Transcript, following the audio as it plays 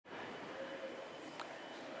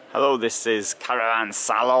Hello, this is Caravan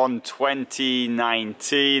Salon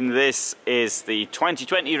 2019. This is the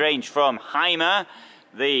 2020 range from Hymer,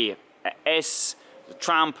 the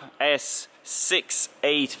Tramp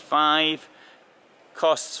S685.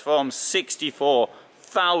 Costs from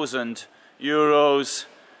 €64,000.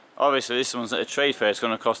 Obviously this one's at a trade fair, it's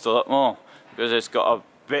going to cost a lot more because it's got a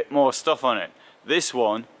bit more stuff on it. This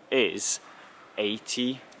one is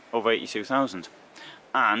over 82,000.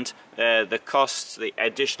 And the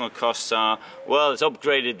additional costs are, well, it's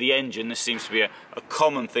upgraded the engine. This seems to be a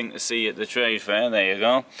common thing to see at the trade fair. There you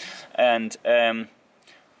go. And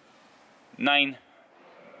 9G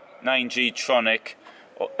Tronic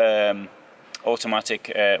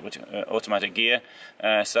automatic gear.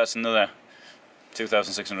 So that's another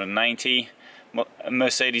 2,690.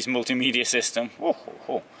 Mercedes multimedia system.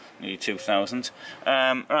 Nearly 2,000.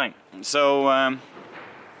 Right. So.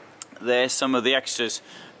 There's some of the extras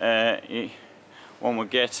one would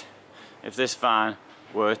get if this van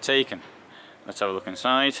were taken. Let's have a look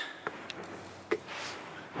inside.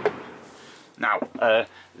 Now,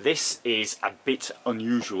 this is a bit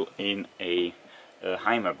unusual in a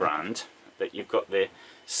Hymer brand, that you've got the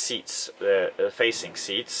seats, facing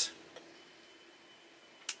seats,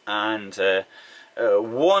 and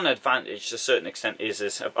one advantage to a certain extent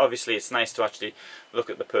is obviously it's nice to actually look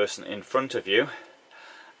at the person in front of you.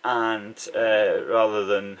 And rather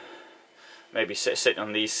than maybe sitting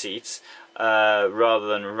on these seats, rather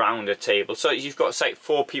than round a table, so you've got say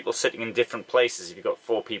 4 people sitting in different places. If you've got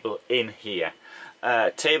 4 people in here,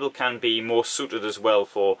 table can be more suited as well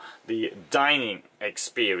for the dining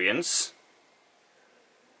experience.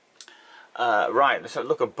 Right, let's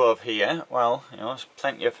look above here. Well, you know, there's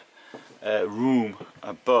plenty of room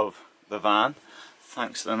above the van,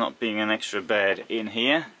 thanks to there not being an extra bed in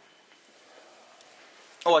here.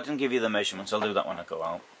 Oh, I didn't give you the measurements. I'll do that when I go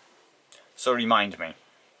out. So remind me.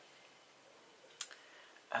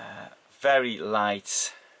 Very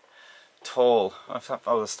light, tall.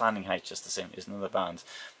 Oh, the standing height's just the same as in other bands.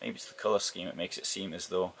 Maybe it's the colour scheme. It makes it seem as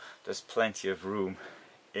though there's plenty of room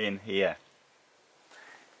in here.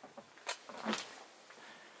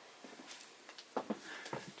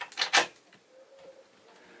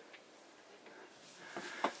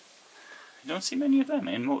 You don't see many of them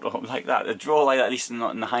in motorhome like that. They draw like that, at least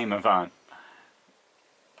not in the Hymer van.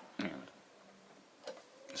 Yeah.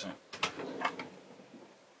 So,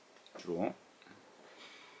 draw.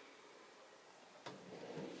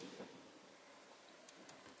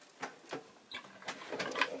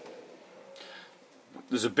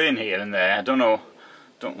 There's a bin here and there. I don't know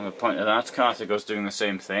the point of that. Carthago's doing the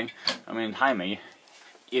same thing. I mean, in Hymer,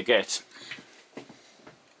 you get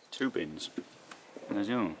 2 bins. There's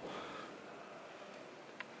your own.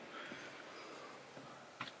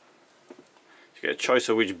 You get a choice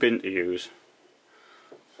of which bin to use.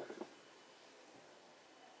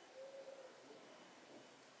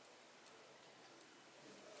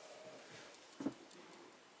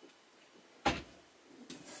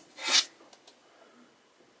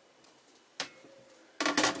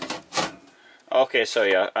 Okay, so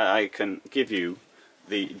yeah, I can give you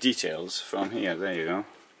the details from here. There you go.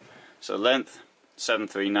 So length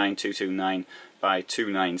 739,229 by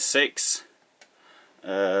 296.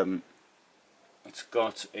 It's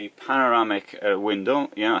got a panoramic window,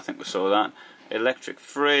 yeah, I think we saw that. Electric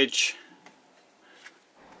fridge.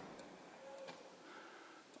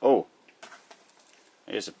 Oh,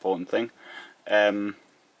 here's an important thing.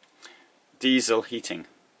 Diesel heating.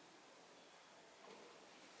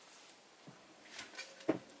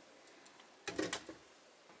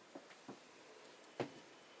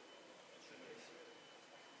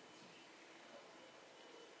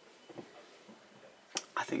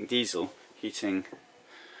 I think diesel heating,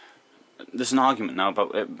 there's an argument now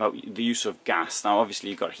about the use of gas. Now obviously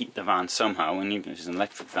you've got to heat the van somehow, and even if it's an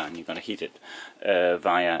electric van you've got to heat it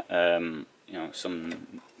via you know, some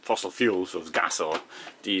fossil fuels, so gas or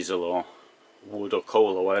diesel or wood or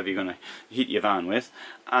coal or whatever you're going to heat your van with.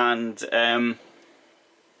 And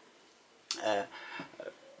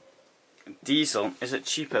diesel, is it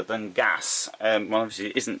cheaper than gas? Well, obviously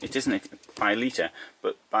it isn't by litre,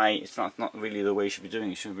 but it's not really the way you should be doing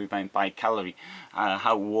it. You should be buying by calorie,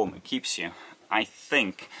 how warm it keeps you. I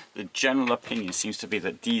think the general opinion seems to be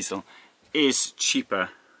that diesel is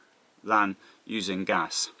cheaper than using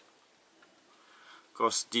gas. Of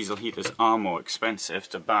course, diesel heaters are more expensive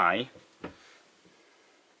to buy.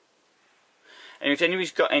 And if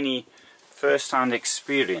anybody's got any first-hand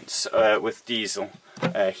experience with diesel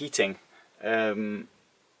heating, and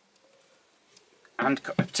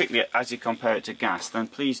particularly as you compare it to gas, then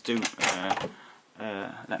please do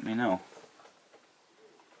let me know.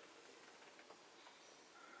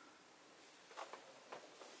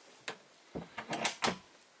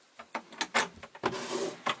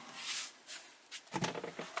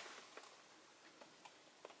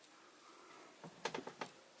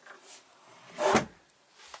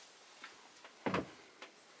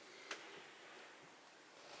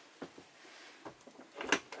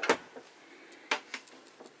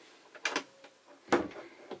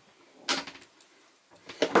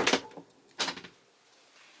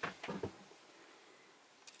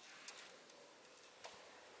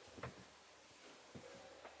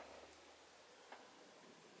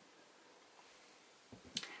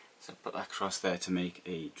 So put that across there to make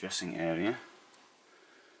a dressing area.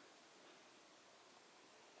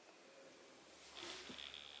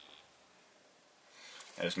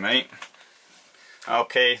 There's me.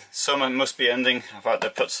 Okay, summer must be ending. I've had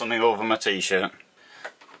to put something over my t-shirt.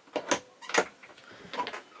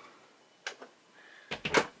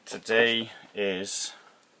 Today is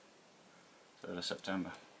 3rd of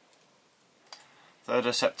September. 3rd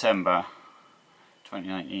of September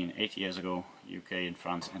 2019, 80 years ago, UK and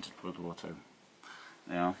France entered World War II.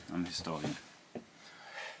 Yeah, I'm a historian.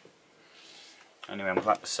 Anyway, I'm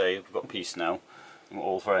glad to say we've got peace now and we're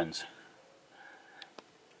all friends.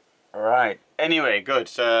 Alright, anyway, good.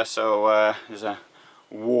 There's a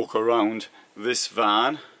walk around this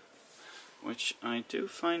van, which I do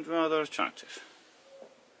find rather attractive.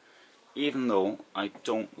 Even though I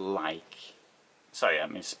don't like, sorry, I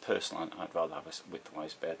mean it's personal, I'd rather have a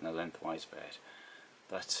widthwise bed than a lengthwise bed.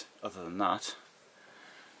 But other than that,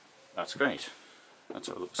 that's great. Let's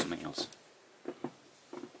have a look at something else.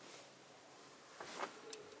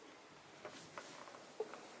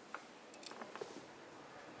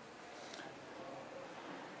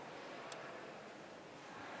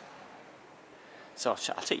 So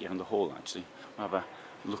I'll take you around the hall actually. We'll have a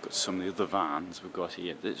look at some of the other vans we've got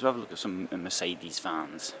here. Let's have a look at some Mercedes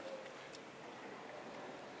vans.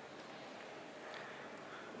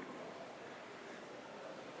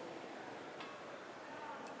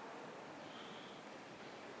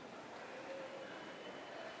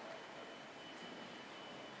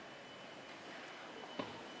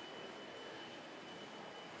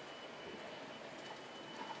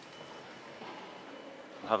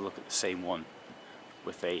 We'll have a look at the same one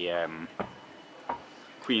with a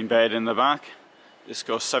queen bed in the back. This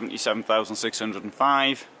costs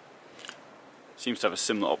 77,605. Seems to have a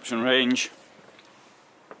similar option range.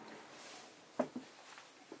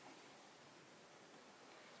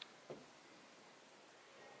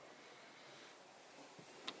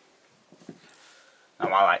 Now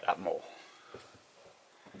I like that more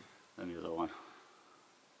than the other one.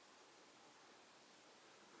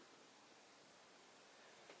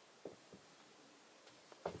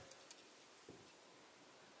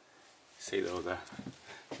 See though, the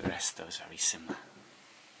rest of those very similar.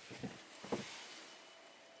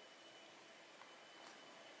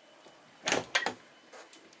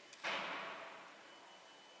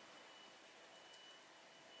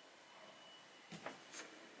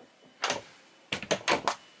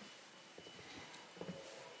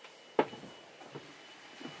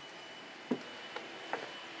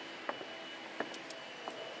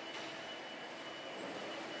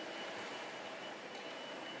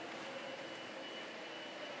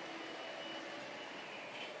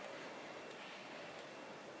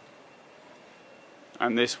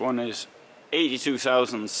 And this one is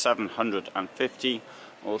 82,750,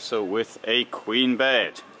 also with a queen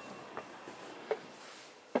bed.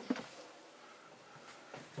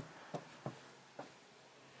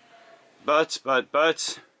 But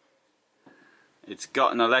it's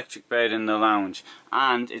got an electric bed in the lounge,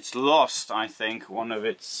 and it's lost, I think, one of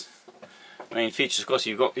its main features. Of course,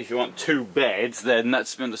 you've got, if you want two beds, then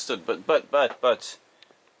that's been understood. But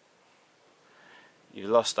you've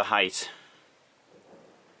lost the height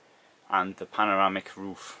and the panoramic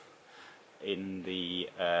roof in the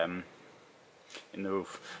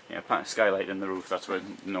roof. Yeah, skylight in the roof. That's where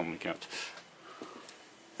it normally kept.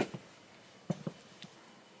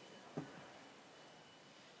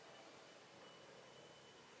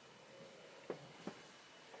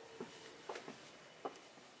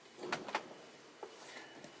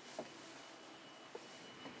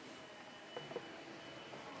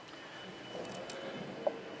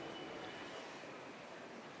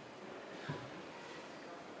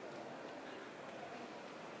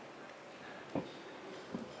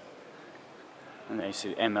 And there you see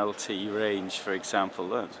the MLT range, for example.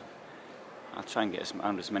 Look, I'll try and get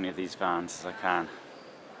as many of these vans as I can.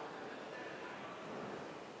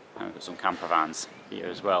 And we've got some camper vans here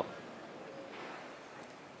as well.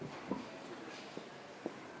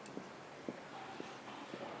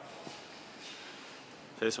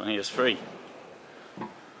 So this one here is free.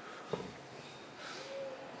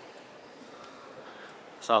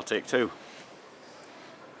 So I'll take two.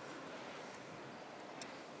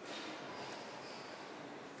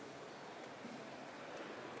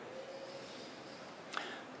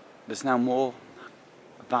 There's now more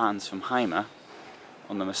vans from Hymer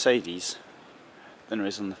on the Mercedes than there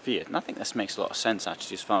is on the Fiat, and I think this makes a lot of sense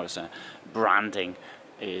actually as far as branding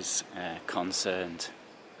is concerned.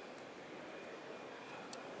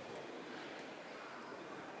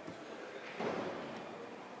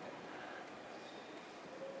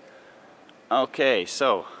 Okay,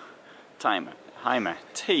 so Hymer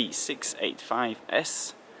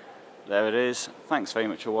T685S. There it is. Thanks very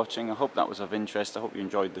much for watching. I hope that was of interest. I hope you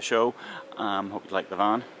enjoyed the show. Hope you liked the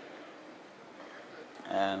van.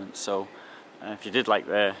 If you did like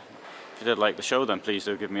the show, then please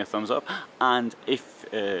do give me a thumbs up. And if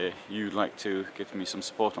you'd like to give me some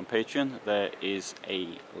support on Patreon, there is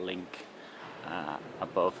a link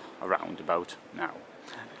above, around about now.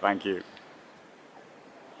 Thank you.